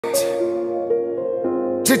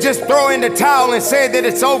to just throw in the towel and say that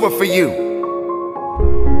it's over for you.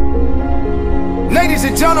 Ladies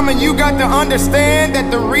and gentlemen, you got to understand that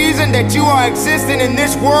the reason that you are existing in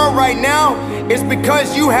this world right now is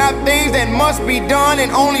because you have things that must be done, and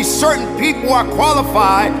only certain people are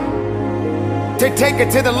qualified to take it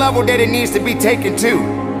to the level that it needs to be taken to.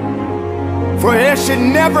 For there should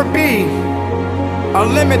never be a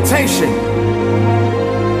limitation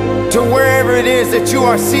to wherever it is that you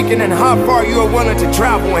are seeking and how far you are willing to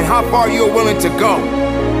travel and how far you are willing to go.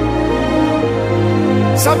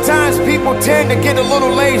 Sometimes people tend to get a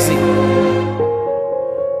little lazy.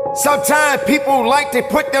 Sometimes people like to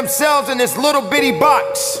put themselves in this little bitty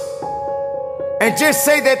box and just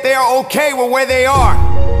say that they are okay with where they are.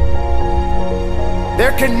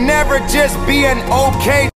 There can never just be an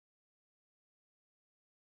okay